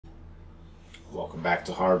Welcome back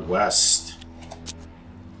to Hard West.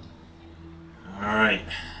 Alright,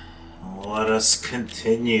 let us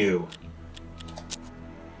continue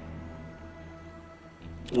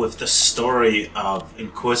with the story of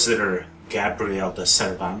Inquisitor Gabriel de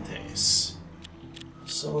Cervantes.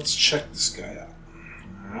 So let's check this guy out.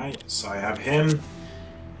 Alright, so I have him,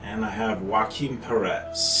 and I have Joaquin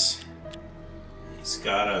Perez. He's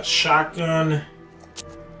got a shotgun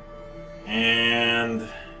and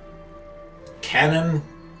Cannon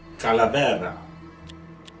Calavera.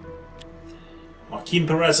 Joaquin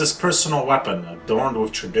Perez's personal weapon, adorned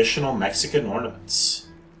with traditional Mexican ornaments,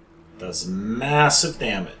 does massive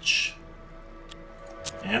damage.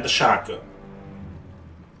 And the shotgun.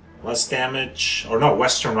 Less damage, or no,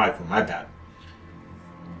 Western rifle, my bad.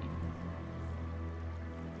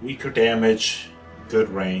 Weaker damage, good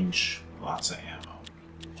range, lots of ammo.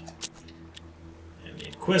 And the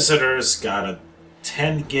Inquisitor's got a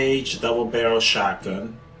 10 gauge double barrel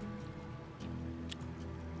shotgun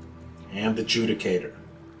and the Judicator,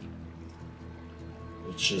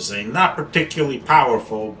 which is a not particularly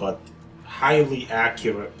powerful but highly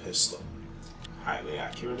accurate pistol. Highly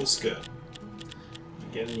accurate is good.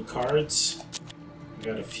 Get any cards? I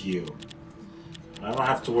got a few. I don't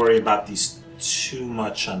have to worry about these too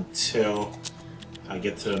much until I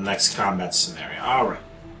get to the next combat scenario. Alright.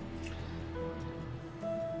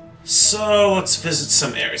 So let's visit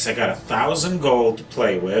some areas. I got 1,000 gold to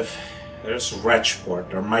play with. There's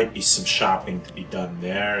Wretchport. There might be some shopping to be done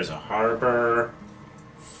there. There's a harbor,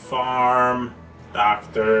 farm,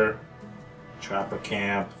 doctor, trapper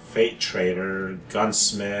camp, fate trader,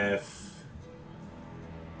 gunsmith.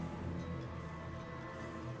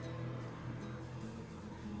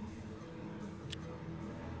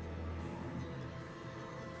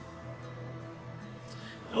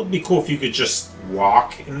 It would be cool if you could just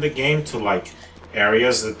walk in the game to like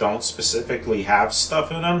areas that don't specifically have stuff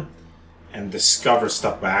in them and discover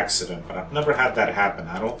stuff by accident, but I've never had that happen.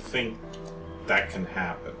 I don't think that can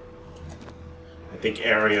happen. I think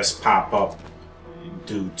areas pop up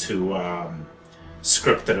due to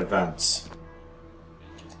scripted events.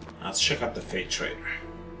 Let's check out the Fate Trader.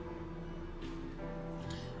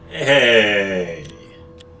 Hey!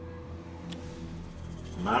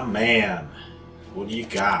 My man. What do you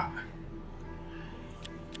got?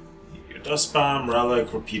 Your Dust Bomb,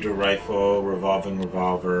 Relic, Repeater Rifle, Revolving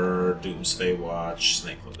Revolver, Doomsday Watch,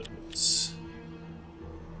 Snake Loaded Boots.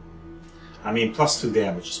 I mean, +2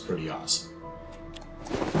 damage is pretty awesome.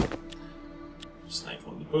 Snake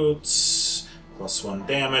Loaded Boots, +1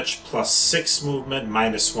 damage, +6 movement,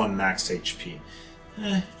 -1 max HP.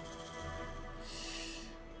 I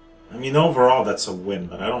mean, overall that's a win,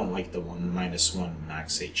 but I don't like the -1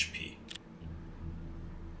 max HP.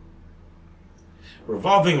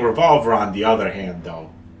 Revolving Revolver, on the other hand,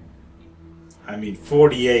 though, I mean,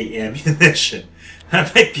 48 ammunition.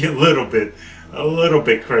 That might be a little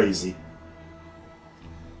bit crazy.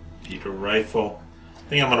 Peter Rifle. I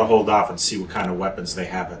think I'm gonna hold off and see what kind of weapons they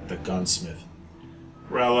have at the gunsmith.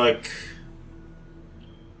 Relic.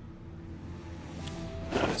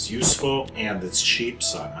 That is useful, and it's cheap,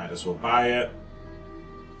 so I might as well buy it.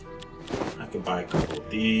 I could buy a couple of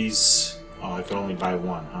these. Oh, I can only buy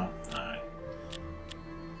one, huh?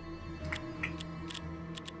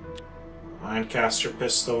 Lancaster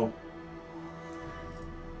pistol.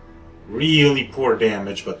 Really poor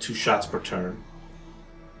damage, but 2 shots per turn.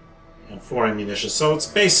 And 4 ammunition. So it's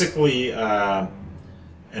basically an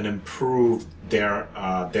improved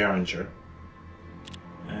Derringer.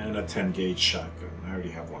 And a 10 gauge shotgun. I already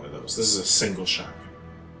have one of those. This is a single shotgun.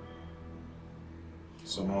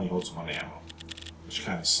 So it only holds 1 ammo, which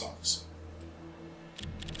kind of sucks.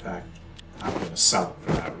 In fact, I'm going to sell it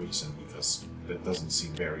for that reason, because it doesn't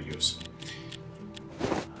seem very useful.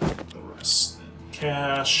 The rest in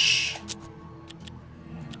cash.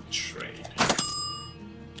 And trade.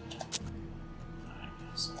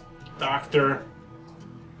 Doctor.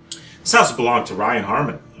 This house belonged to Ryan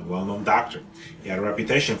Harmon, a well-known doctor. He had a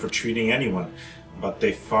reputation for treating anyone, but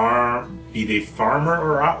be they farmer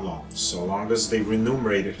or outlaw, so long as they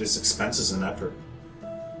remunerated his expenses and effort.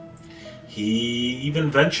 He even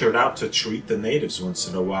ventured out to treat the natives once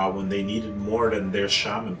in a while when they needed more than their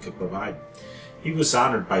shaman could provide. He was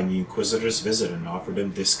honored by the Inquisitor's visit and offered him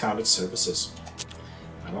discounted services.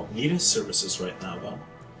 I don't need his services right now, though.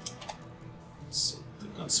 Let's see what the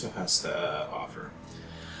gunsmith has to offer.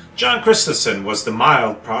 John Christensen was the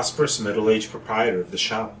mild, prosperous, middle-aged proprietor of the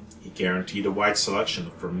shop. He guaranteed a wide selection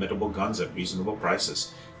of formidable guns at reasonable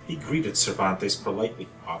prices. He greeted Cervantes politely,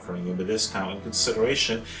 offering him a discount in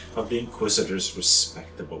consideration of the Inquisitor's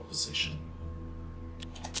respectable position.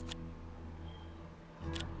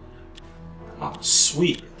 Oh,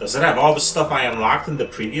 sweet. Does it have all the stuff I unlocked in the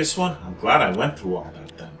previous one? I'm glad I went through all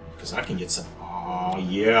that then. Because I can get some... Oh,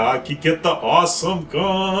 yeah, I can get the awesome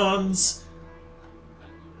guns!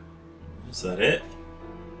 Is that it?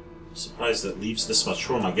 I'm surprised it leaves this much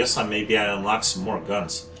room. I guess maybe I unlock some more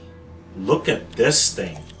guns. Look at this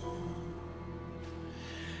thing.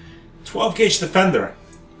 12 gauge Defender.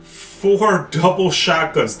 4 double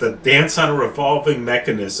shotguns that dance on a revolving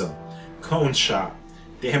mechanism. Cone shot.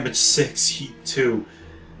 Damage 6, heat 2.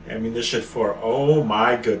 Ammunition 4. Oh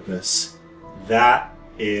my goodness. That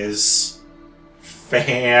is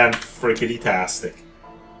fan-frickety-tastic.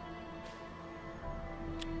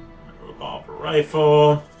 Revolver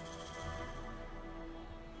rifle.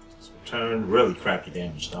 Return. Really crappy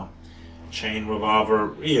damage though. Chain revolver.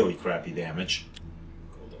 Really crappy damage.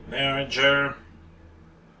 Golden Derringer.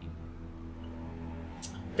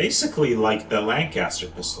 Basically like the Lancaster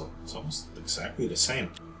pistol. It's almost exactly the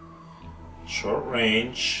same. Short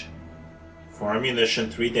range. 4 ammunition,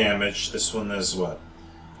 3 damage. This one is what?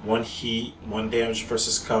 1 heat, 1 damage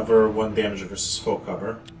versus cover, 1 damage versus full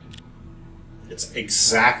cover. It's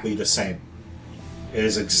exactly the same. It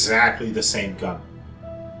is exactly the same gun.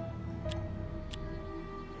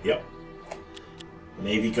 Yep.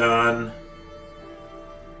 Navy gun.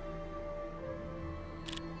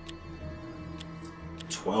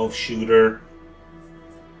 .12 shooter.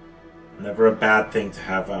 Never a bad thing to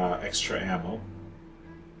have extra ammo.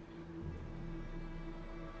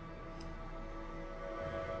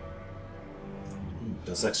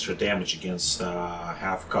 Does extra damage against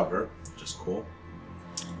half cover, which is cool.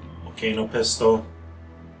 Volcano pistol.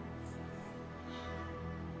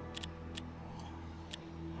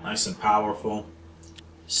 Nice and powerful.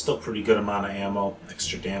 Still pretty good amount of ammo.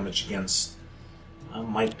 Extra damage against... I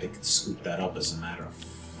might scoop that up as a matter of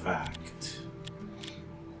fact.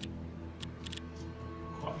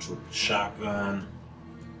 Quadruple shotgun.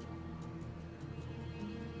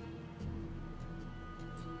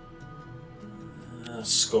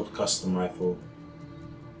 Scope custom rifle.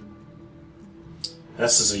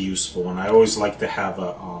 This is a useful one. I always like to have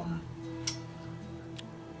a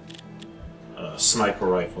sniper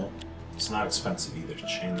rifle. It's not expensive either.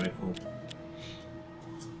 Chain rifle.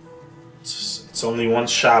 It's only 1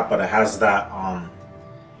 shot, but it has that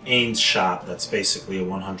aimed shot that's basically a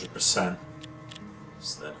 100%.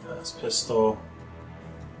 Steadfast pistol.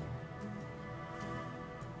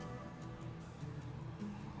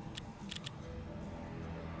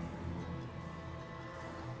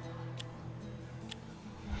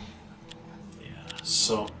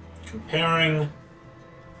 So, comparing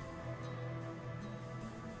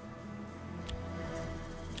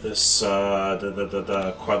this,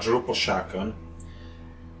 the quadruple shotgun,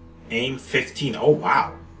 aim 15, oh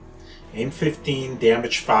wow, aim 15,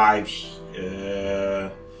 damage 5,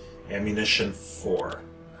 ammunition 4.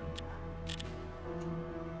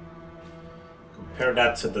 Compare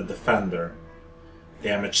that to the Defender,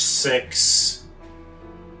 damage 6,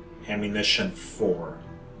 ammunition 4.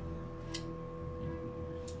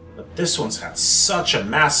 But this one's got such a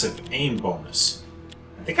massive aim bonus.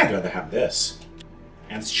 I think I'd rather have this.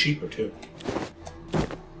 And it's cheaper too.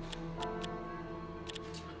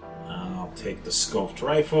 I'll take the scoped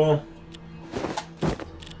rifle.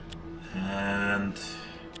 And...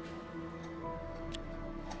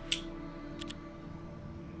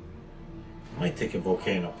 I might take a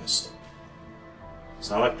volcano pistol.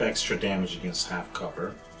 So I like the extra damage against half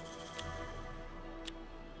cover.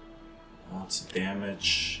 Lots of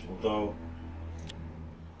damage, although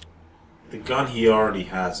the gun he already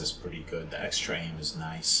has is pretty good. The extra aim is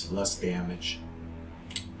nice, less damage.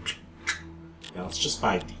 Yeah, let's just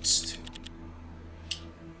buy these 2.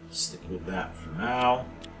 Stick with that for now.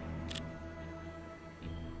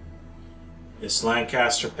 This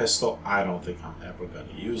Lancaster pistol, I don't think I'm ever going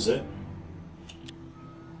to use it.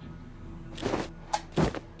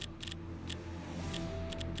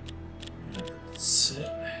 That's it.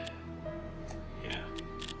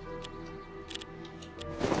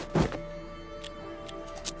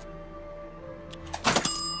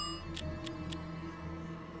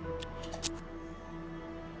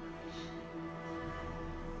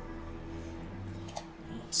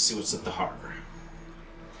 See what's at the harbor.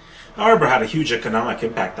 The harbor had a huge economic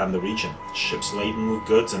impact on the region. Ships laden with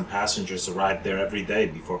goods and passengers arrived there every day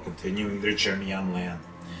before continuing their journey on land.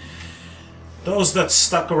 Those that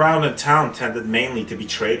stuck around in town tended mainly to be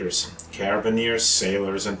traders, caravaneers,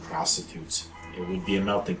 sailors, and prostitutes. It would be a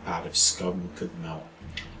melting pot if scum could melt,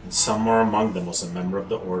 and somewhere among them was a member of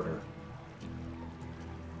the order.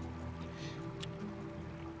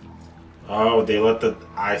 Oh, they let the...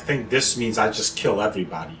 I think this means I just kill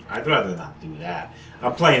everybody. I'd rather not do that.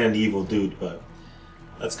 I'm playing an evil dude, but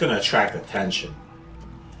that's going to attract attention.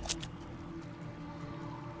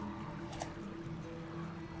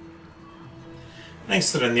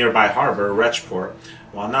 Thanks to the nearby harbor, Wretchport,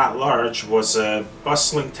 while not large, was a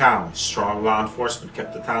bustling town. Strong law enforcement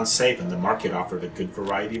kept the town safe, and the market offered a good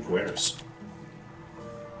variety of wares.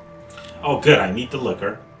 Oh, good, I need the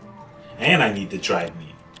liquor. And I need the dried meat.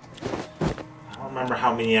 I don't remember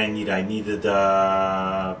how many I need. I needed 2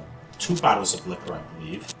 bottles of liquor, I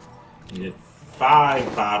believe. Needed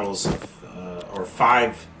 5 bottles of, or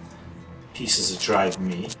 5 pieces of dried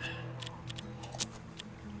meat.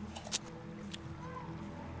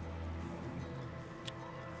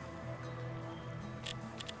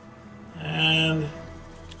 And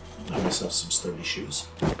I got myself some sturdy shoes.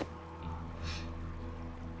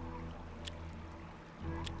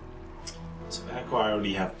 Tobacco I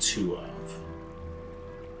already have 2 of.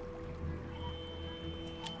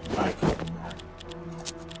 Buy a couple more.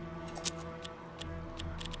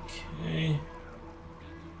 Okay.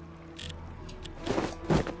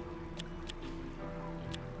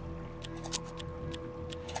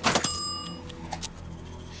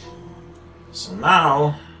 So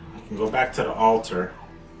now I can go back to the altar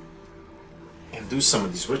and do some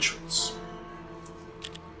of these rituals.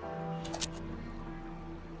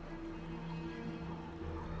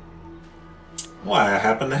 Why, I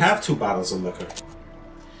happen to have 2 bottles of liquor.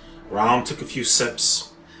 Raum took a few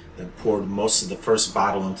sips, then poured most of the first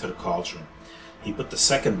bottle into the cauldron. He put the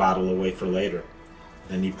second bottle away for later.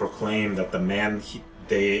 Then he proclaimed that the man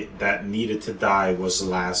that needed to die was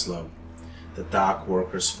Laszlo, the dock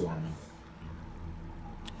workers' foreman.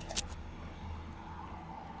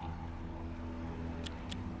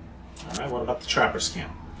 Alright, what about the trapper's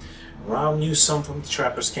camp? Raum knew some from the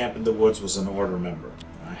trapper's camp in the woods was an order member.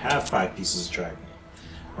 I have 5 pieces of dried meat.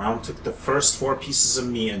 Raum took the first 4 pieces of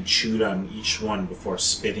meat and chewed on each one before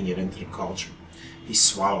spitting it into the cauldron. He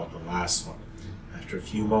swallowed the last one. After a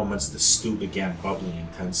few moments, the stew began bubbling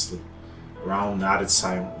intensely. Raum nodded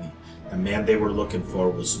silently. The man they were looking for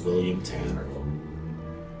was William Tanner.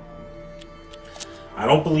 I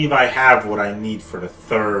don't believe I have what I need for the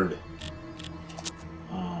 3rd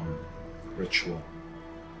ritual.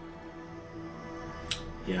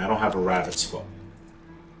 Yeah, I don't have a rabbit's foot.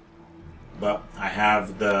 But I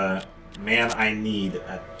have the man I need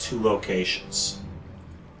at 2 locations.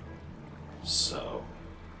 So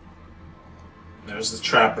there's the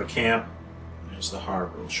trapper camp. There's the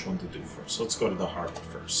harbor. Which one to do first? Let's go to the harbor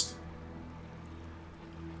first.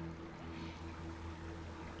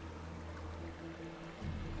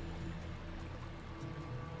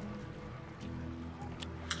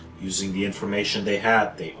 Using the information they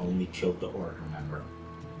had, they only killed the order member.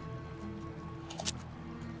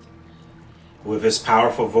 With his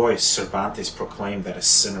powerful voice, Cervantes proclaimed that a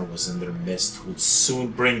sinner was in their midst who would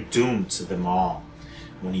soon bring doom to them all.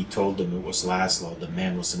 When he told them it was Laszlo, the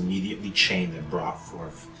man was immediately chained and brought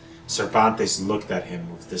forth. Cervantes looked at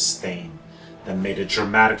him with disdain, then made a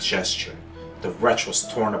dramatic gesture. The wretch was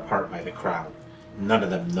torn apart by the crowd. None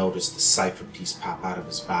of them noticed the cipher piece pop out of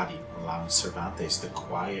his body, allowing Cervantes to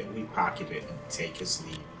quietly pocket it and take his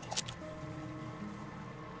leave.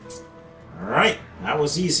 Alright, that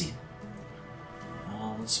was easy.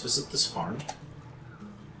 Let's visit this farm.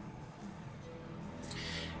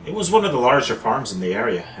 It was one of the larger farms in the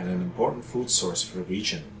area and an important food source for the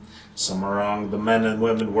region. Somewhere among the men and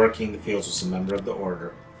women working in the fields was a member of the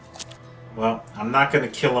order. Well, I'm not going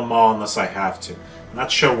to kill them all unless I have to. I'm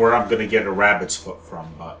not sure where I'm going to get a rabbit's foot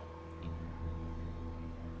from, but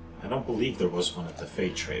I don't believe there was one at the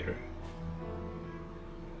Fate Trader.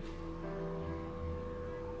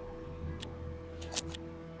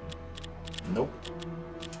 Nope.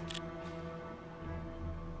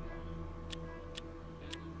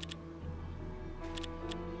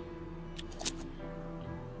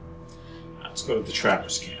 Let's go to the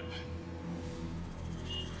trapper's camp.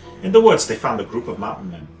 In the woods, they found a group of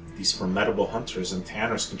mountain men. These formidable hunters and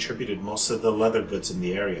tanners contributed most of the leather goods in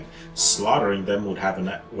the area. Slaughtering them would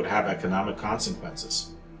have economic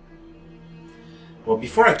consequences. Well,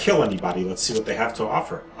 before I kill anybody, let's see what they have to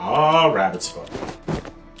offer. Oh, rabbit's foot.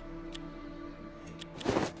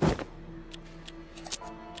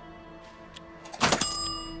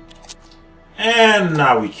 And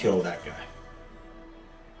now we kill that guy.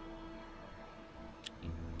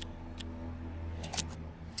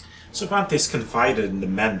 Cervantes confided in the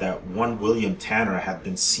men that one William Tanner had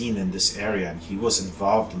been seen in this area and he was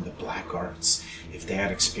involved in the black arts. If they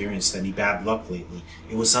had experienced any bad luck lately,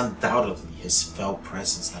 it was undoubtedly his fell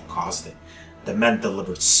presence that caused it. The men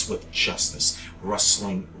delivered swift justice,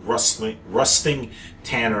 rusting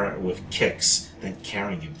Tanner with kicks, then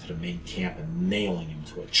carrying him to the main camp and nailing him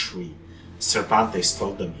to a tree. Cervantes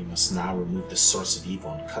told them he must now remove the source of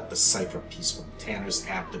evil and cut the cipher piece from Tanner's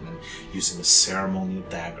abdomen using a ceremonial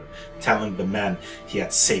dagger, telling the men he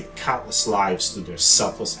had saved countless lives through their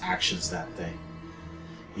selfless actions that day.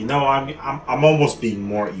 You know, I'm almost being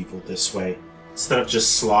more evil this way. Instead of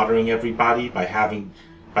just slaughtering everybody by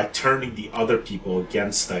turning the other people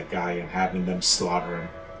against that guy and having them slaughter him.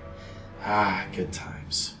 Ah, good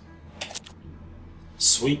times.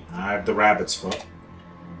 Sweet, I have the rabbit's foot.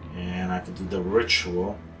 And I can do the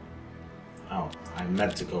ritual. Oh, I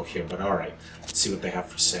meant to go here, but alright. Let's see what they have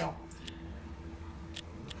for sale.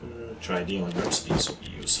 Try dealing herbs, these will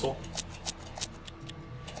be useful.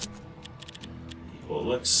 Equal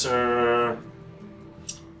elixir.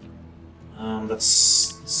 That's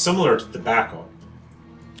similar to tobacco.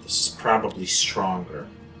 This is probably stronger.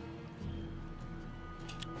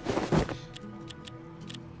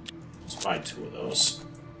 Let's buy 2 of those.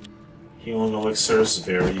 Healing elixirs,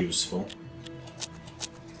 very useful.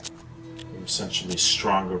 Essentially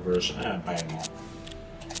stronger version. Buy them all.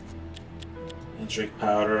 Drink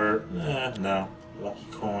powder. No. Lucky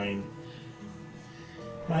coin.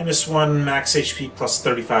 -1 max HP plus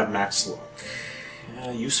 35 max luck.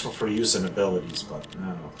 Useful for using abilities, but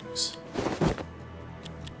no thanks.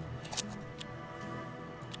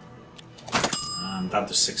 I'm down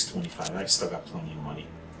to 625. I still got plenty of money.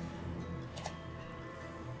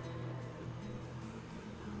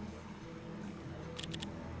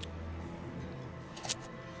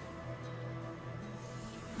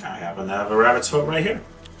 I happen to have a rabbit's foot right here.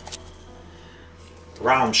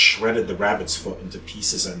 Raum shredded the rabbit's foot into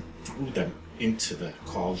pieces and threw them into the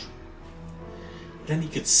cauldron. Then he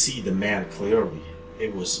could see the man clearly.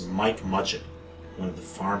 It was Mike Mudgett, one of the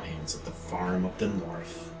farmhands at the farm up the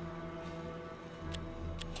north.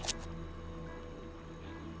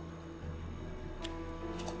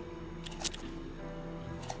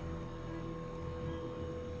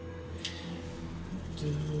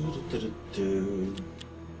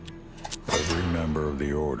 Every member of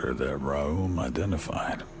the order that Raum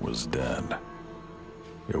identified was dead.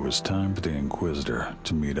 It was time for the Inquisitor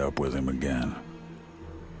to meet up with him again.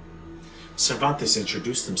 Cervantes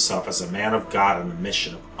introduced himself as a man of God on a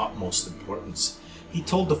mission of utmost importance. He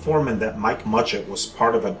told the foreman that Mike Mudgett was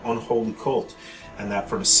part of an unholy cult, and that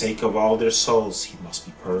for the sake of all their souls, he must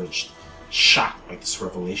be purged. Shocked by this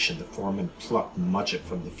revelation, the foreman plucked Mudgett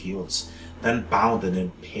from the fields, then bound and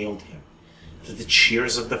impaled him. To the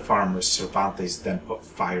cheers of the farmers, Cervantes then put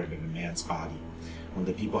fire to the man's body. When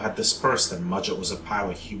the people had dispersed and Mudgett was a pile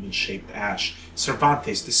of human-shaped ash,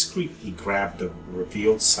 Cervantes discreetly grabbed the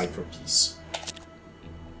revealed cipher piece.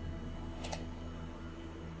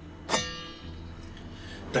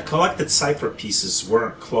 The collected cipher pieces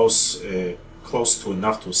weren't close to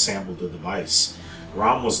enough to assemble the device.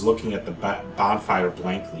 Raum was looking at the bonfire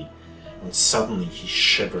blankly, when suddenly he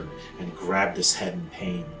shivered and grabbed his head in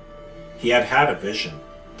pain. He had had a vision.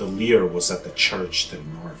 The Lear was at the church to the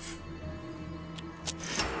north.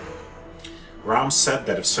 Raum said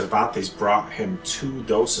that if Cervantes brought him 2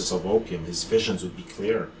 doses of opium, his visions would be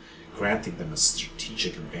clear, granting them a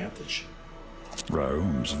strategic advantage.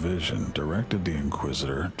 Raum's vision directed the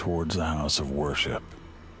Inquisitor towards the house of worship.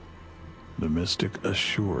 The mystic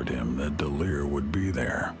assured him that Delir would be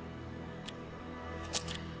there.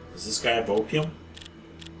 Does this guy have opium?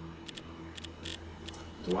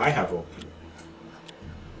 Do I have opium?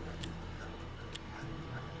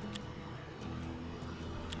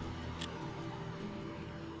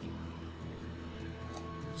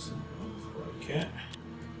 Okay.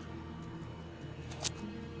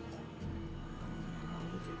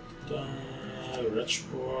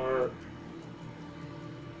 Richport.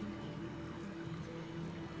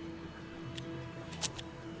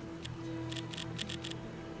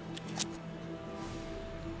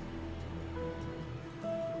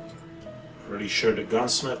 Pretty sure the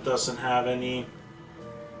gunsmith doesn't have any.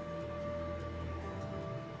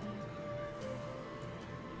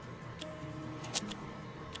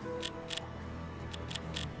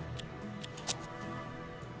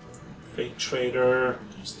 Fake trader.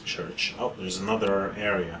 There's the church. Oh, there's another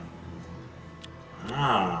area.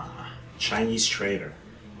 Ah, Chinese trader.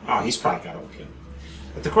 Oh, he's probably got opium.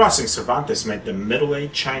 At the crossing, Cervantes met a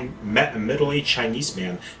middle-aged Chinese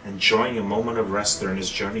man enjoying a moment of rest during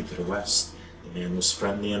his journey to the west. The man was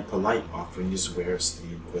friendly and polite, offering his wares to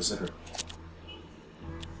the Inquisitor.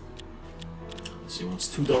 So he wants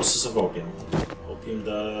 2 doses of opium. Opium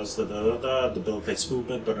does debilitates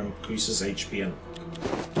movement, but increases HP and...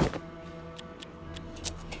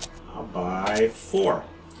 I'll by 4,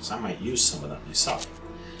 because I might use some of them myself.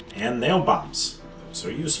 And nail bombs. Those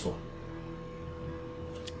are useful.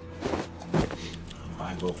 I'll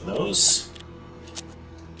buy both of those.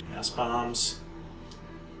 Gas bombs.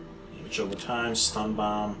 Damage over time, stun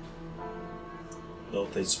bomb.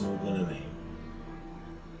 Facilitates movement and aim.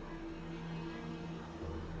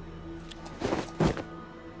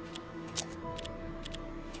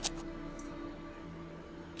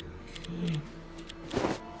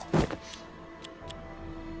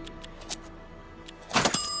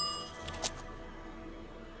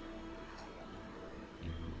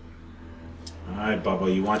 Alright,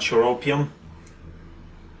 Bubba, you want your opium?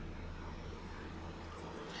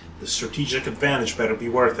 The strategic advantage better be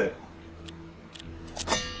worth it.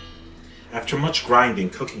 After much grinding,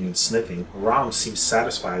 cooking, and sniffing, Ram seemed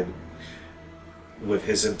satisfied with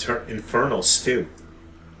his infernal stew.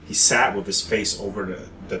 He sat with his face over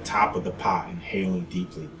the top of the pot, inhaling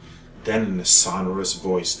deeply. Then, in a sonorous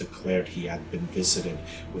voice, declared he had been visited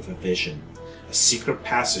with a vision. A secret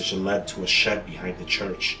passage led to a shed behind the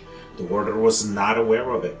church. The warder was not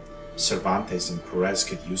aware of it. Cervantes and Perez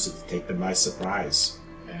could use it to take them by surprise.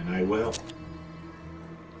 And I will.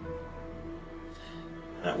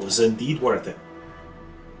 That was indeed worth it.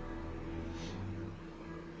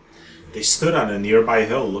 They stood on a nearby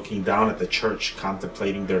hill looking down at the church,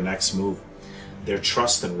 contemplating their next move. Their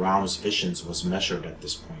trust in Raum's visions was measured at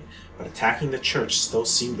this point, but attacking the church still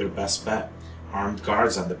seemed their best bet. Armed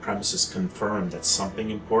guards on the premises confirmed that something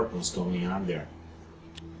important was going on there.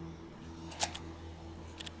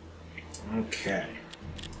 Okay.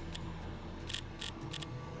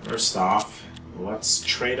 First off, let's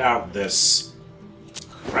trade out this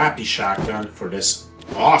crappy shotgun for this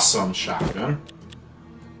awesome shotgun.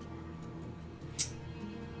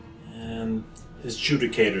 And his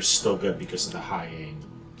Judicator's still good because of the high aim.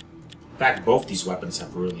 In fact, both these weapons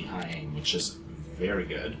have really high aim, which is very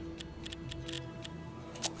good.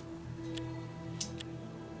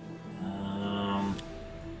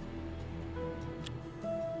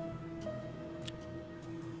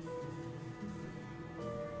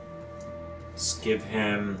 Let's give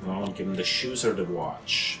him, well, I'll give him the shoes or the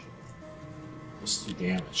watch. Let's do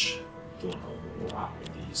damage. Doing a lot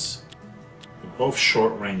with these. They're both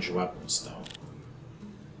short-range weapons, though.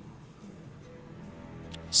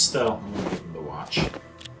 Still, I'm gonna give him the watch.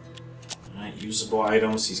 Alright, usable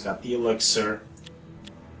items. He's got the elixir.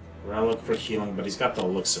 Relic for healing, but he's got the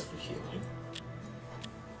elixir for healing.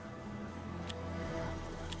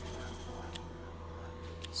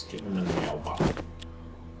 Let's give him a nail bomb.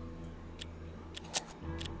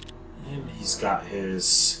 And he's got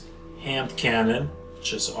his hand cannon,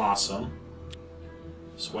 which is awesome.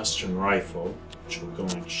 His Western rifle, which we're going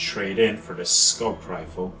to trade in for this scope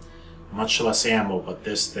rifle. Much less ammo, but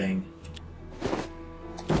this thing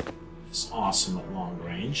is awesome at long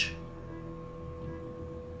range.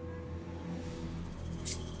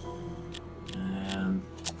 And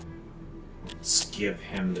let's give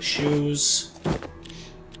him the shoes.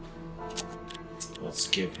 Let's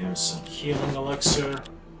give him some healing elixir.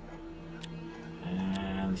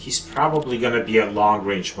 And he's probably going to be at long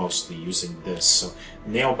range mostly using this, so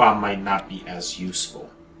nail bomb might not be as useful.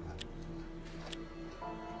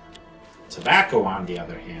 Tobacco, on the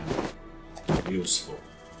other hand, useful.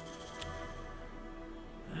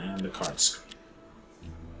 And the card screen.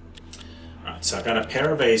 Alright, so I got a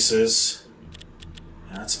pair of aces.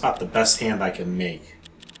 And that's about the best hand I can make.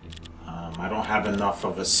 I don't have enough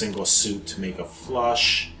of a single suit to make a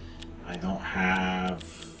flush. I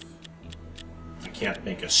can't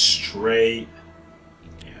make a straight.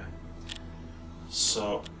 Yeah.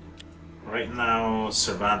 So, right now,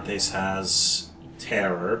 Cervantes has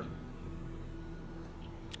Terror.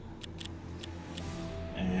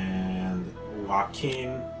 And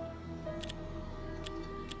Joaquin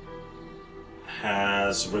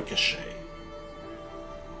has Ricochet,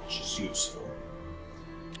 which is useful.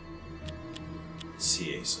 Let's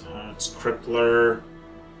see, Ace of Hearts, Crippler,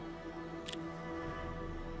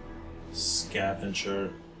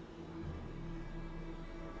 Scavenger.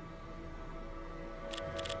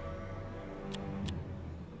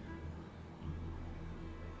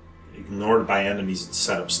 Ignored by enemies at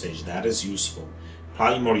setup stage. That is useful.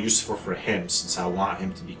 Probably more useful for him since I want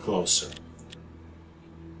him to be closer.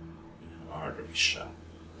 Artery shot.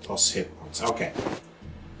 Plus hit points. Okay.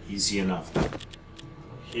 Easy enough then.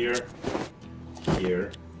 Here.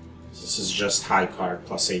 Here. This is just high card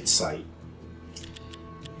plus 8 sight.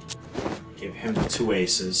 Give him the 2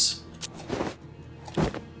 aces.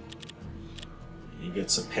 He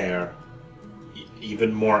gets a pair.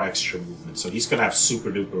 Even more extra movement. So he's going to have super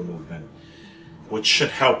duper movement, which should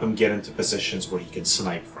help him get into positions where he can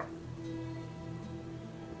snipe from.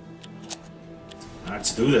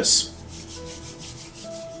 Let's do this.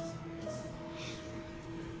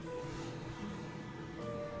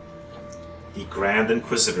 The Grand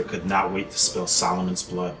Inquisitor could not wait to spill Solomon's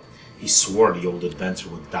blood. He swore the old inventor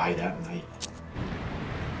would die that night.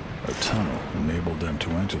 A tunnel enabled them to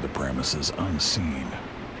enter the premises unseen.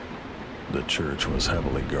 The church was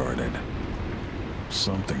heavily guarded.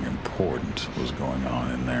 Something important was going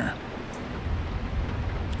on in there.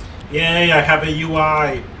 Yay, I have a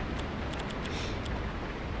UI!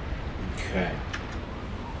 Okay.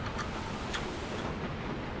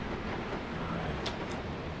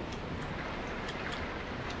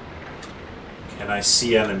 Can I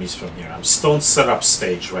see enemies from here? I'm still in setup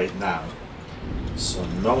stage right now. So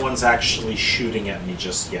no one's actually shooting at me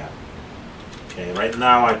just yet. Okay, right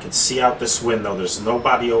now I can see out this window. There's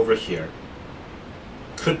nobody over here.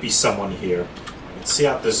 Could be someone here. I can see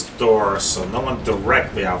out this door, so no one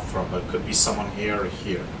directly out front, but could be someone here or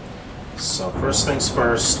here. So first things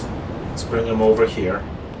first, let's bring him over here.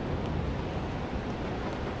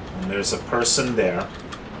 And there's a person there.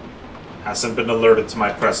 Hasn't been alerted to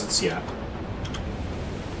my presence yet.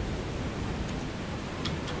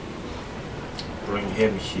 Bring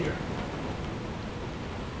him here.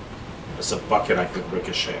 There's a bucket I could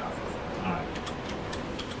ricochet off of. Alright.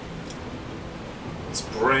 Let's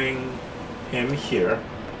bring him here.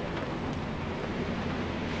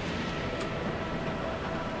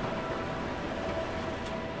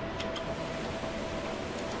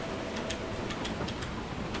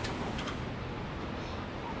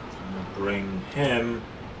 I'm gonna bring him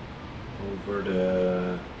over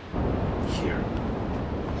to here.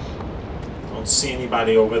 Don't see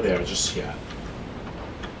anybody over there just yet.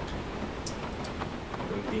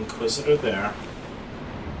 Bring the Inquisitor there.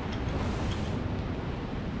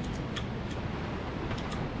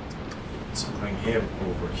 Let's bring him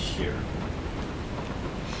over here.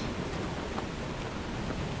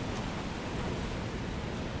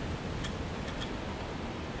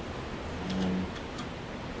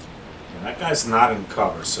 And that guy's not in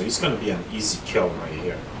cover, so he's going to be an easy kill right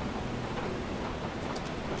here.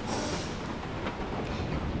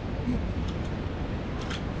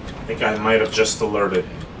 I think I might have just alerted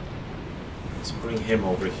him. Let's bring him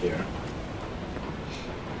over here.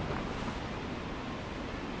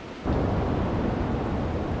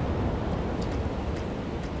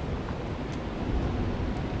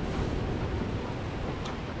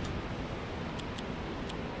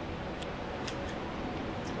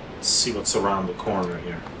 Let's see what's around the corner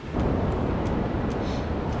here.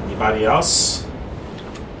 Anybody else?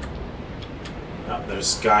 Oh,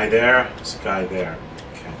 there's a guy there. There's a guy there.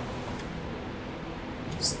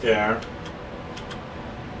 He's there.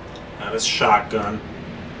 Got his shotgun.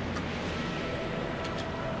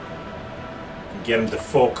 Get him to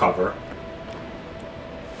full cover.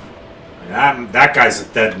 And that guy's a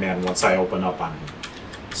dead man once I open up on him.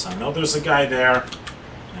 So I know there's a guy there.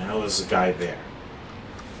 I know there's a guy there.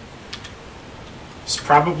 There's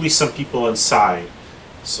probably some people inside.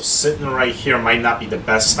 So sitting right here might not be the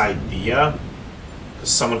best idea.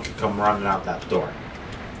 Because someone could come running out that door.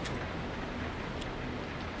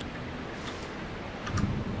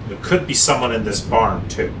 There could be someone in this barn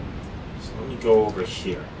too. So let me go over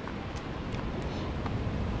here.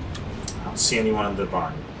 I don't see anyone in the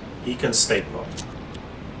barn. He can stay put.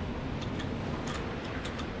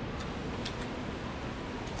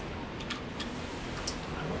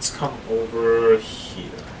 Let's come over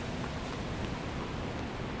here.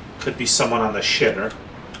 Could be someone on the shitter.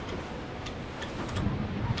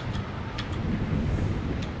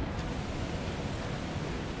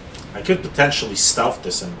 I could potentially stealth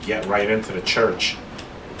this and get right into the church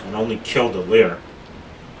and only kill the Lear.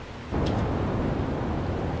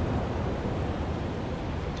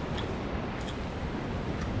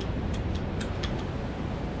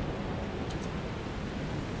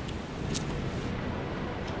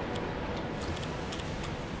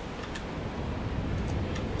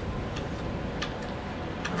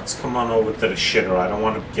 Let's come on over to the shitter. I don't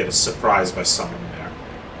want to get a surprise by someone there.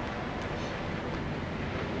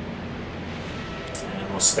 And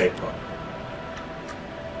we'll stay put.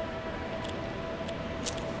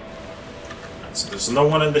 So there's no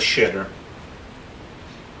one in the shitter.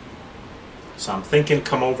 So I'm thinking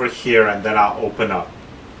come over here and then I'll open up.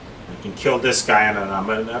 I can kill this guy and then I'm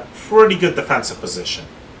in a pretty good defensive position.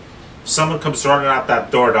 If someone comes running out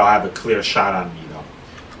that door, they'll have a clear shot on me though,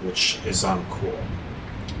 which is uncool.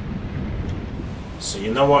 So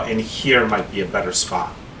you know what, in here might be a better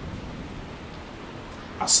spot.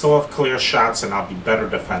 I'll still have clear shots and I'll be better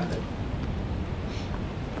defended.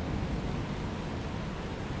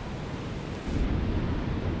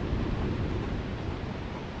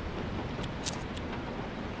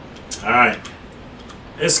 Alright.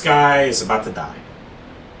 This guy is about to die.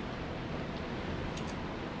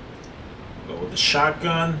 Go with the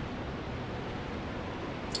shotgun.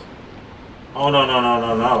 Oh, no, no, no,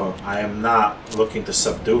 no, no. I am not looking to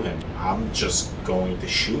subdue him. I'm just going to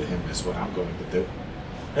shoot him is what I'm going to do.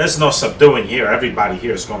 There's no subduing here. Everybody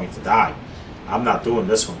here is going to die. I'm not doing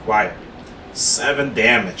this one quiet. 7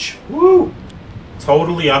 damage. Woo!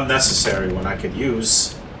 Totally unnecessary when I could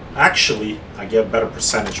use... Actually, I get a better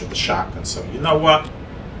percentage with the shotgun. So, you know what?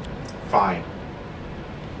 Fine.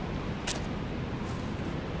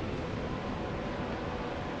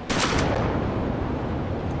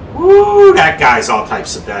 Woo! That guy's all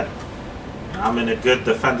types of dead. I'm in a good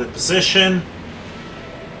defended position.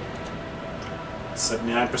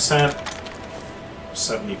 79%.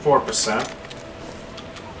 74%.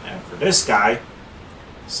 And for this guy,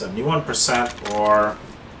 71% or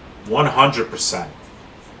 100%.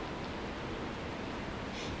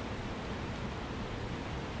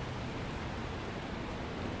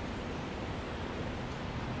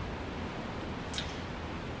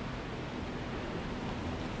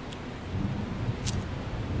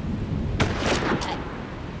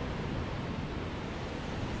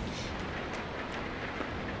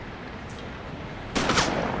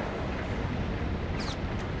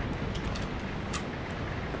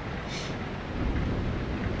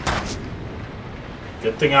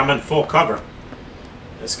 Good thing I'm in full cover.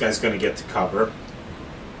 This guy's gonna get to cover.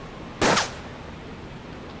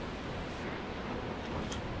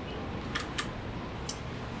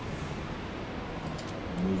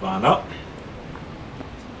 Move on up.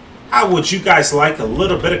 How would you guys like a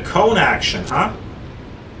little bit of cone action, huh?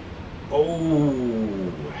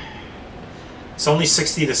 Oh. It's only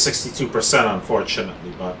 60 to 62%,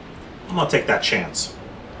 unfortunately, but I'm gonna take that chance.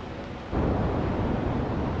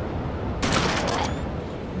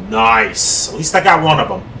 Nice. At least I got one of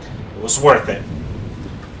them. It was worth it.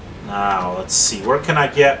 Now, let's see. Where can I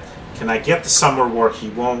get... Can I get to somewhere where he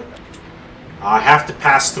won't... I have to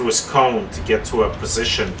pass through his cone to get to a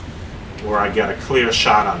position where I get a clear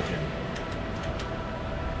shot on him.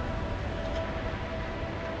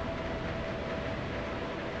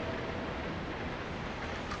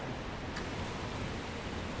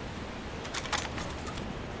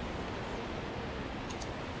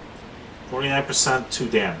 %, 2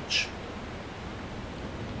 damage.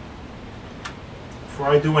 Before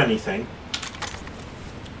I do anything,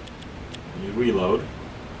 let me reload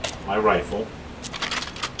my rifle.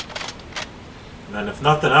 And then if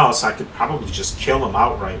nothing else, I could probably just kill him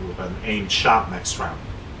outright with an aimed shot next round.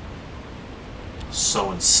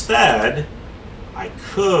 So instead, I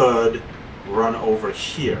could run over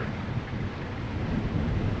here.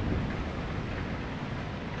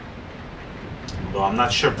 Though I'm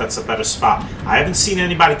not sure if that's a better spot. I haven't seen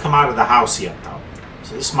anybody come out of the house yet, though.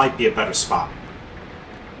 So this might be a better spot.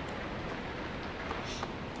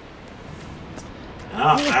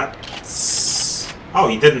 Oh, that's... Oh,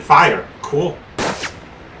 he didn't fire. Cool.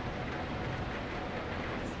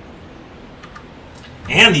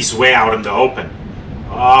 And he's way out in the open.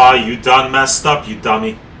 Oh, you done messed up, you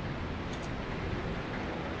dummy.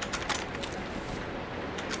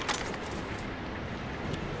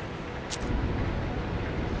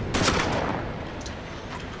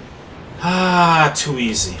 Ah, too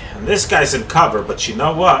easy. And this guy's in cover, but you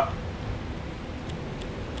know what?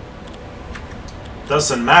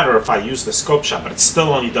 Doesn't matter if I use the scope shot, but it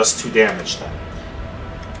still only does 2 damage then.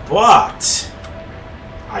 But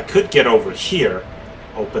I could get over here,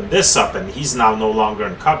 open this up, and he's now no longer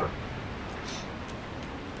in cover.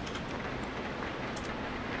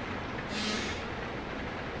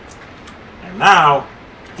 And now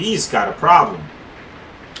he's got a problem.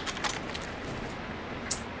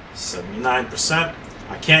 79%.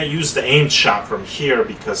 I can't use the aimed shot from here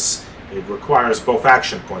because it requires both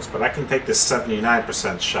action points, but I can take this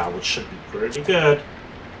 79% shot, which should be pretty good.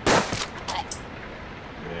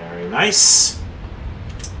 Very nice.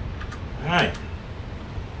 Alright.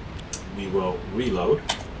 We will reload.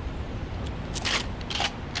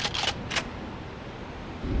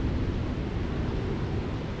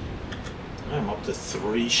 I'm up to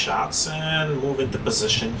 3 shots and move into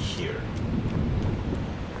position here.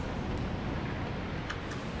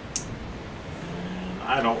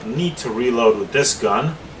 I don't need to reload with this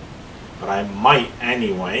gun, but I might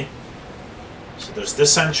anyway. So there's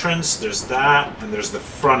this entrance, there's that, and there's the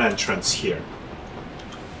front entrance here.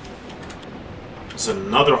 There's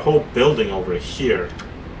another whole building over here.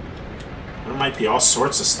 There might be all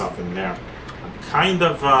sorts of stuff in there. I'm kind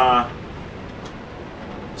of,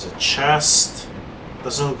 there's a chest.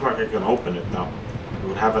 Doesn't look like I can open it though. It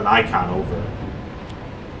would have an icon over it.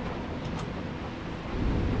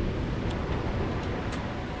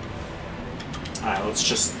 let's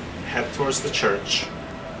just head towards the church.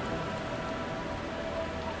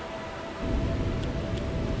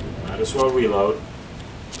 Might as well reload.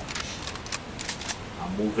 I'll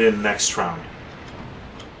move in next round.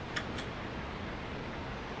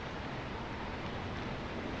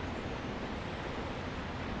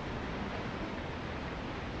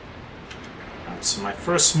 Alright, so my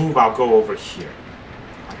first move, I'll go over here.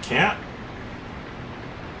 I can't.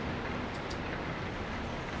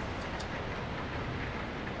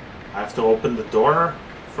 I have to open the door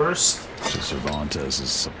first. To Cervantes'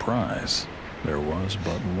 surprise, there was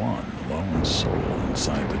but one lone soul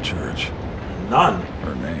inside the church. None.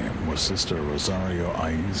 Her name was Sister Rosario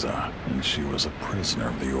Aiza, and she was a prisoner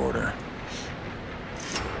of the order.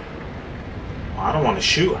 Well, I don't want to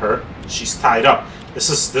shoot her. She's tied up.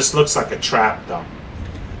 This looks like a trap, though.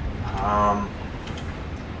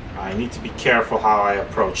 I need to be careful how I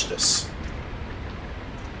approach this.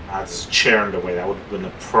 There's a chair in the way. That would have been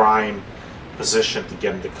a prime position to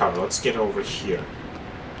get into cover. Let's get over here.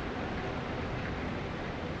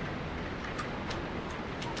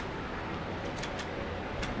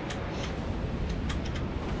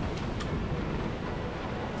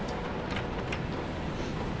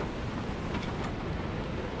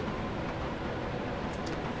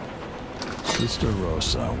 Sister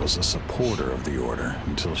Rosa was a supporter of the order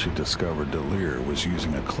until she discovered Delir was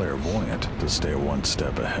using a clairvoyant to stay one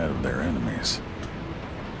step ahead of their enemies.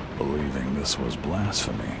 Believing this was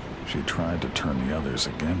blasphemy, she tried to turn the others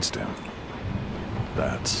against him.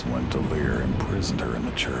 That's when Delir imprisoned her in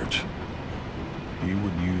the church. He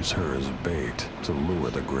would use her as bait to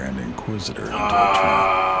lure the Grand Inquisitor into a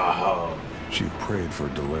trap. She prayed for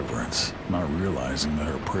deliverance, not realizing that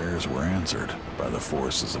her prayers were answered by the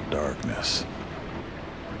forces of darkness.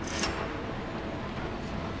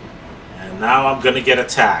 And now I'm gonna get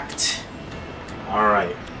attacked.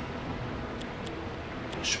 Alright.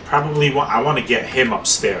 I want to get him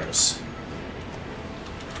upstairs.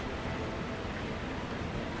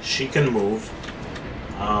 She can move.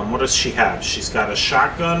 What does she have? She's got a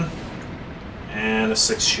shotgun and a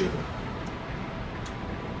 6-shooter.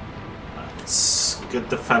 It's a good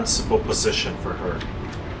defensible position for her.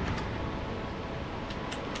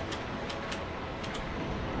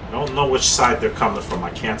 I don't know which side they're coming from. I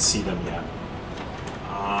can't see them yet.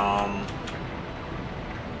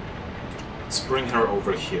 Let's bring her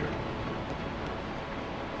over here.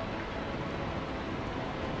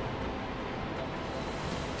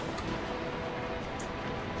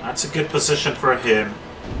 That's a good position for him.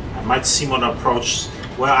 I might see one approach.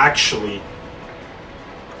 Well, actually,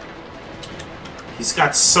 he's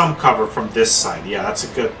got some cover from this side. Yeah, that's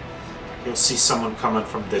a good... You'll see someone coming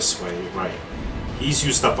from this way, right. He's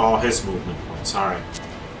used up all his movement points. Alright.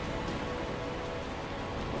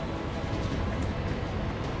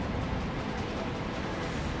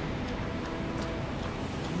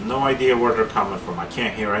 No idea where they're coming from. I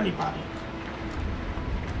can't hear anybody.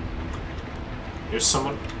 Here's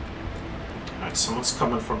someone. Alright, someone's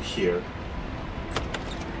coming from here.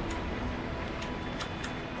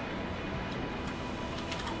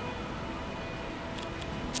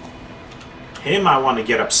 Him, I want to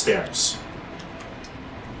get upstairs.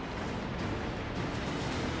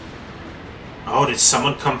 Oh, did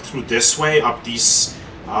someone come through this way? Up these...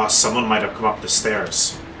 someone might have come up the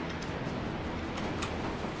stairs.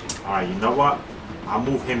 Alright, you know what? I'll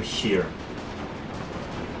move him here.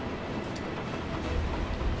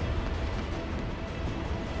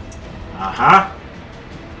 Uh-huh.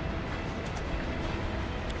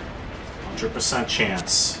 100%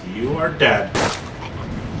 chance. You are dead.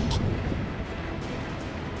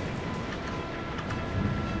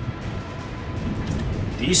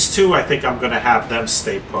 These two, I think I'm going to have them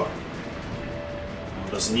stay put.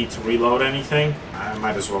 Doesn't need to reload anything. I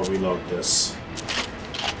might as well reload this.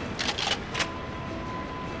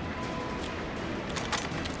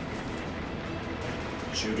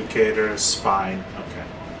 Adjudicator is fine. Okay.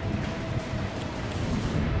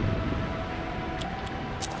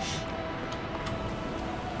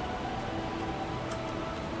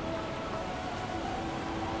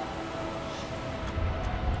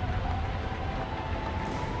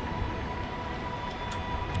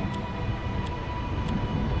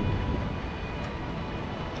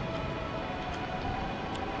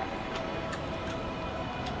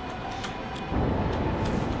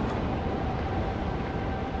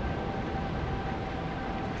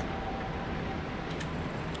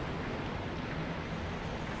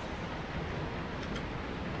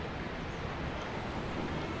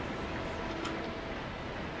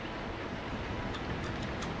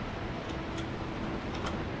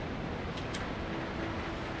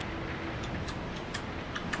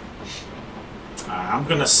 I'm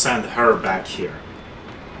gonna send her back here.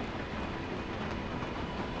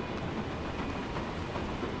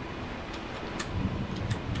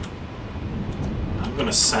 I'm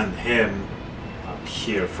gonna send him up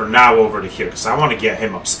here. For now, over to here, because I want to get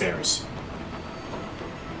him upstairs.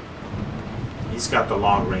 He's got the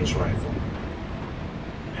long-range rifle.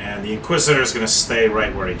 And the Inquisitor's gonna stay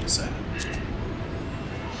right where he's at.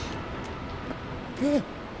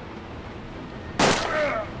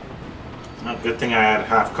 Oh, good thing I had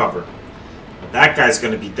half cover. But that guy's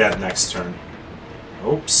gonna be dead next turn.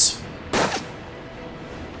 Oops.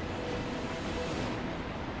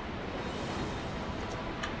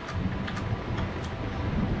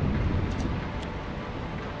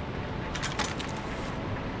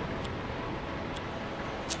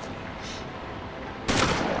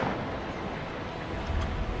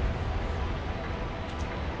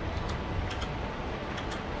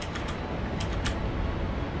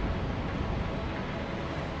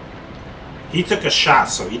 He took a shot,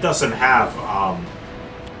 so he doesn't have,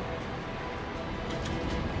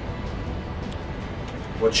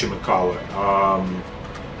 whatchamacallit,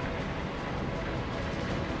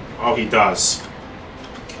 oh, he does.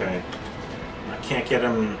 Okay. I can't get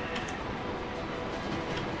him...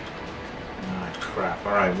 Ah, crap.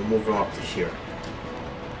 Alright, we'll move him up to here.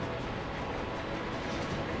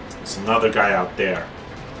 There's another guy out there.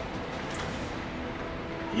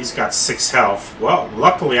 He's got 6 health. Well,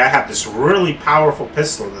 luckily I have this really powerful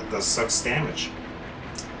pistol that does 6 damage.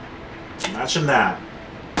 Imagine that.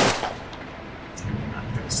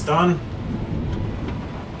 That's done.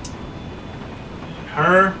 And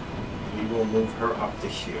her, we will move her up to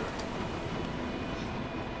here.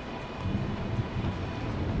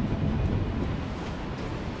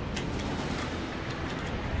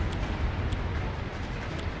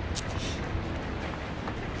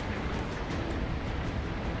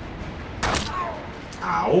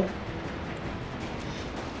 Ow.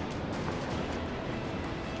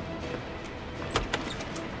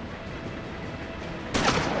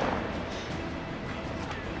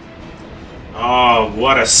 Oh,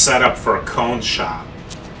 what a setup for a cone shot.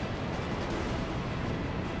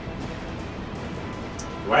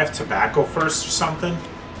 Do I have tobacco first or something?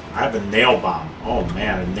 I have a nail bomb. Oh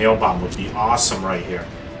man, a nail bomb would be awesome right here.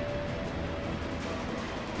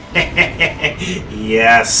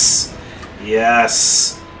 Yes.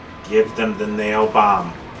 Yes. Give them the nail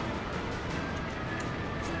bomb.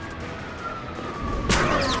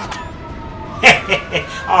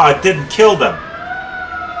 Oh, it didn't kill them.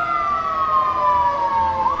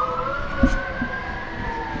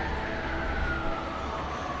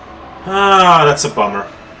 Ah, that's a bummer.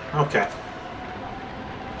 Okay.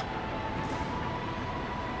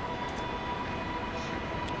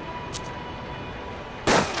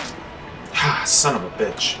 Ah, son of a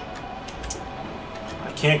bitch.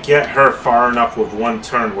 I can't get her far enough with one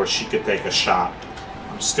turn where she could take a shot.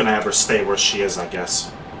 I'm just gonna have her stay where she is, I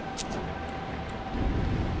guess.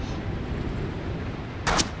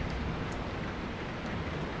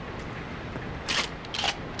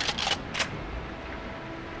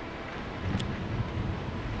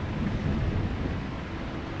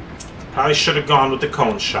 Probably should have gone with the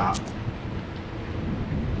cone shot.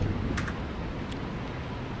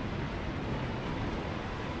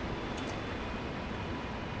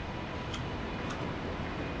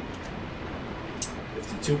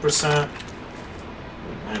 52%,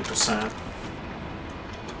 9%.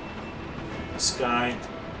 This guy,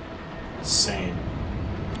 same.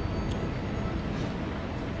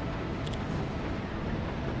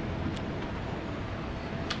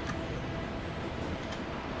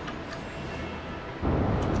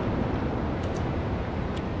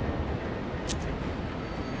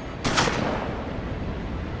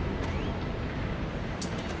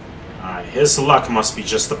 Alright, his luck must be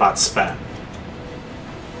just about spent.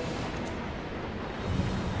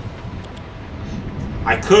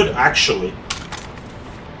 I could actually.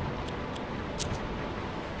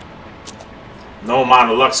 No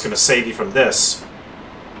amount of luck's gonna save you from this.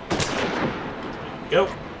 There we go.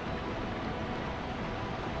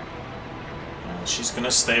 And she's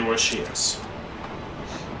gonna stay where she is.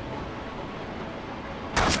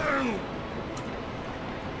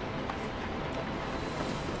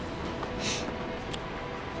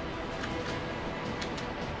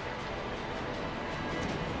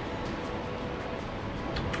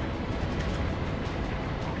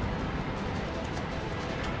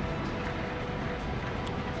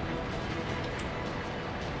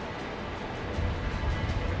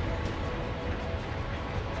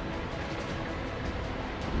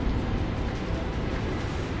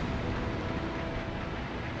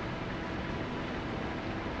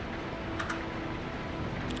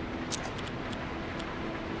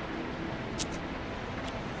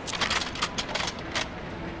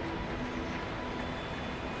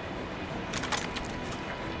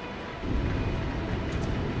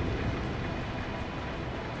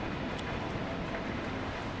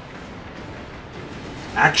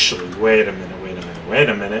 Actually, wait a minute, wait a minute, wait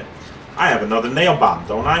a minute. I have another nail bomb,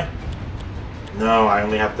 don't I? No, I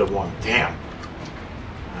only have the one. Damn.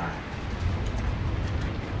 Alright.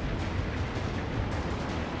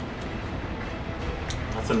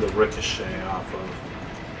 Nothing to ricochet off of.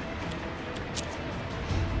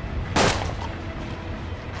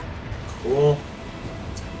 Cool.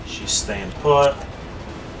 She's staying put.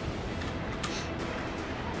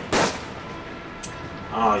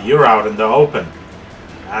 Oh, you're out in the open.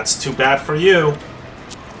 That's too bad for you.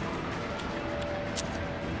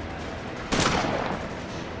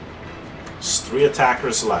 There's 3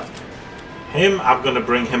 attackers left. Him, I'm gonna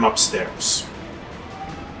bring him upstairs.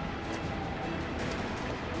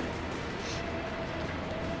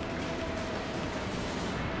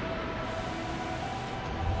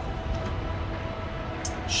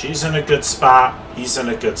 She's in a good spot. He's in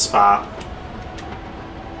a good spot.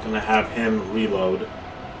 Gonna have him reload.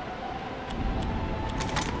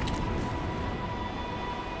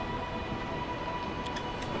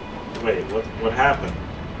 Wait, what happened?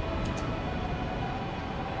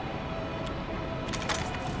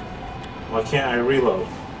 Why can't I reload?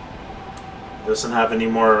 Doesn't have any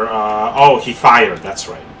more, oh, he fired, that's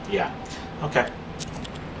right. Yeah. Okay.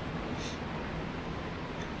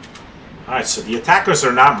 Alright, so the attackers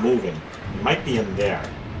are not moving. He might be in there.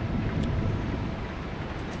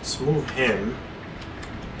 Let's move him.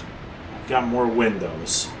 I've got more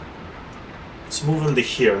windows. Let's move him to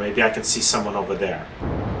here. Maybe I can see someone over there.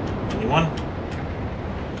 Anyone?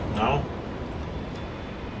 No?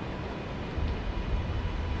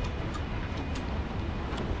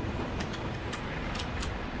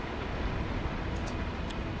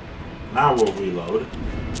 Now we'll reload.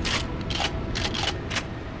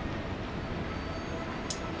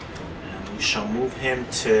 And we shall move him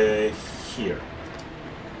to here.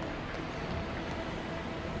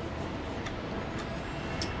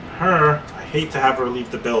 Her, I hate to have her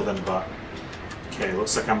leave the building, but okay,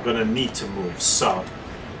 looks like I'm gonna need to move. So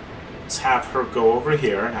let's have her go over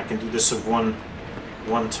here. I can do this with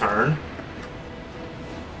one turn.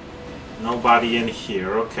 Nobody in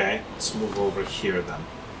here. Okay, let's move over here then.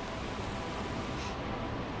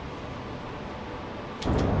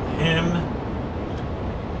 Him,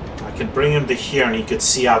 I can bring him to here and he could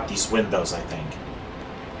see out these windows, I think.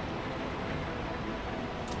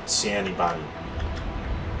 Don't see anybody.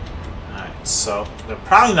 Alright, so they're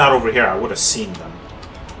probably not over here. I would have seen them.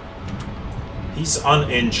 He's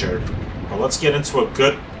uninjured. But let's get into a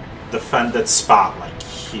good defended spot like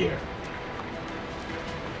here.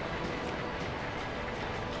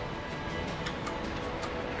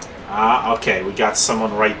 Ah, okay, we got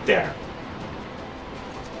someone right there.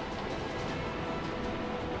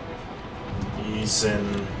 He's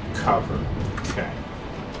in cover. Okay.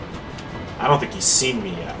 I don't think he's seen me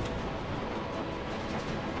yet.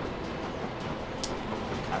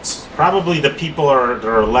 That's probably the people that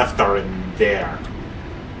are left are in there.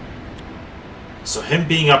 So him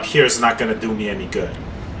being up here is not going to do me any good.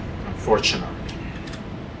 Unfortunately.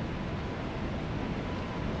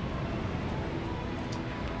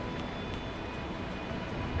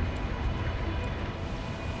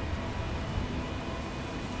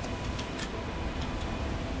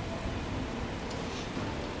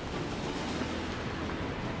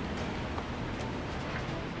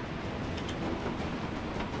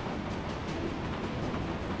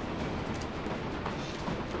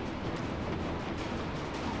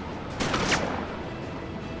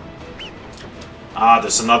 Ah,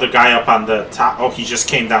 there's another guy up on the top. Oh, he just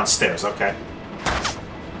came downstairs. Okay.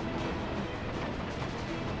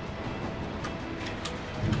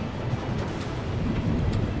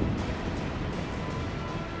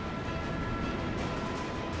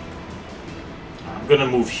 I'm gonna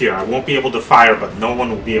move here. I won't be able to fire, but no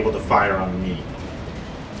one will be able to fire on me.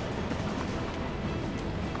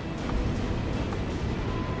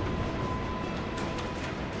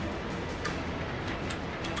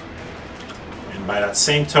 By that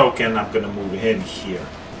same token, I'm going to move in here.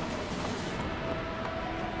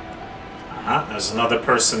 There's another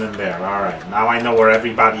person in there. Alright, now I know where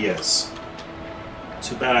everybody is.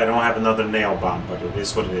 Too bad I don't have another nail bomb, but it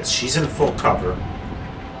is what it is. She's in full cover.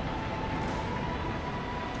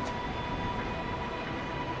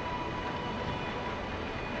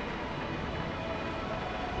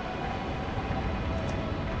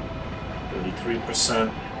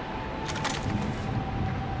 %.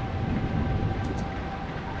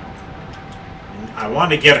 I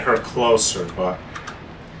want to get her closer, but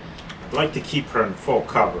I'd like to keep her in full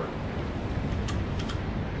cover.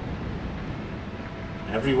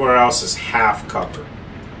 Everywhere else is half cover,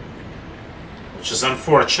 which is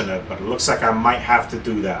unfortunate, but it looks like I might have to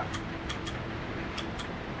do that.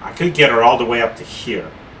 I could get her all the way up to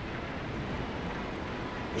here.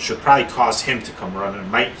 It should probably cause him to come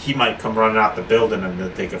running. He might come running out the building and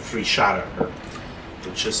then take a free shot at her,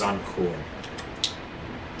 which is uncool.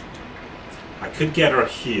 I could get her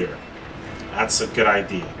here. That's a good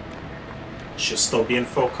idea. She'll still be in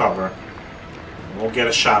full cover. Won't get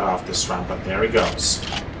a shot off this round, but there he goes.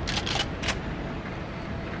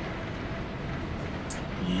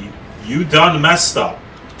 You done messed up.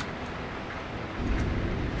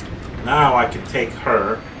 Now I can take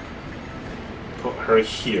her, put her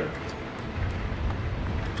here.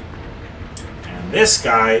 And this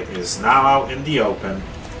guy is now out in the open,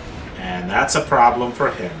 and that's a problem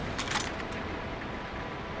for him.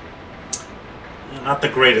 Not the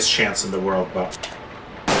greatest chance in the world, but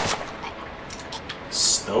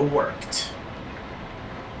still worked.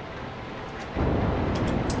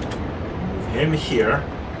 Move him here.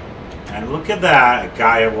 And look at that, a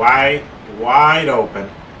guy wide open.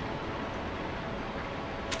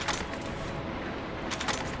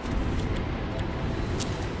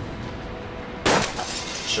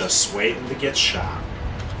 Just waiting to get shot.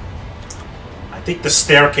 I think the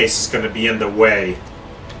staircase is going to be in the way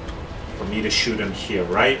for me to shoot him here,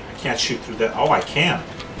 right? I can't shoot through that. Oh, I can.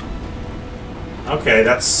 Okay,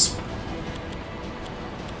 that's...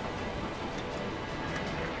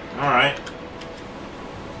 Alright.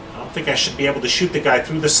 I don't think I should be able to shoot the guy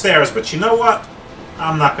through the stairs, but you know what?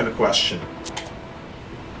 I'm not going to question it.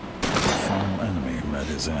 The final enemy met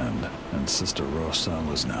his end, and Sister Rosa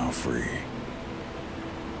was now free.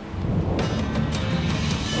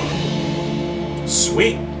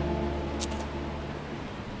 Sweet.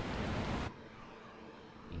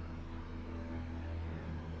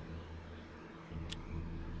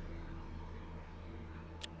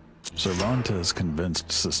 Cervantes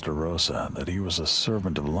convinced Sister Rosa that he was a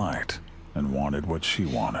servant of light and wanted what she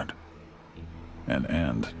wanted. An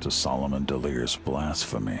end to Solomon Delir's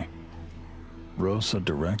blasphemy. Rosa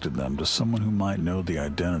directed them to someone who might know the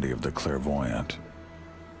identity of the clairvoyant.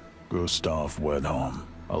 Gustav Wedholm,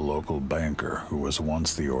 a local banker who was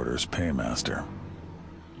once the Order's paymaster.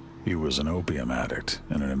 He was an opium addict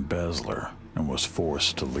and an embezzler and was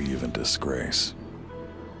forced to leave in disgrace.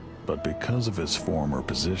 But because of his former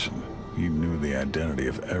position, he knew the identity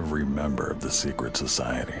of every member of the secret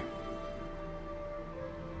society.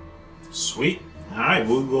 Sweet. Alright,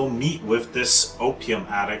 we will meet with this opium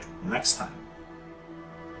addict next time.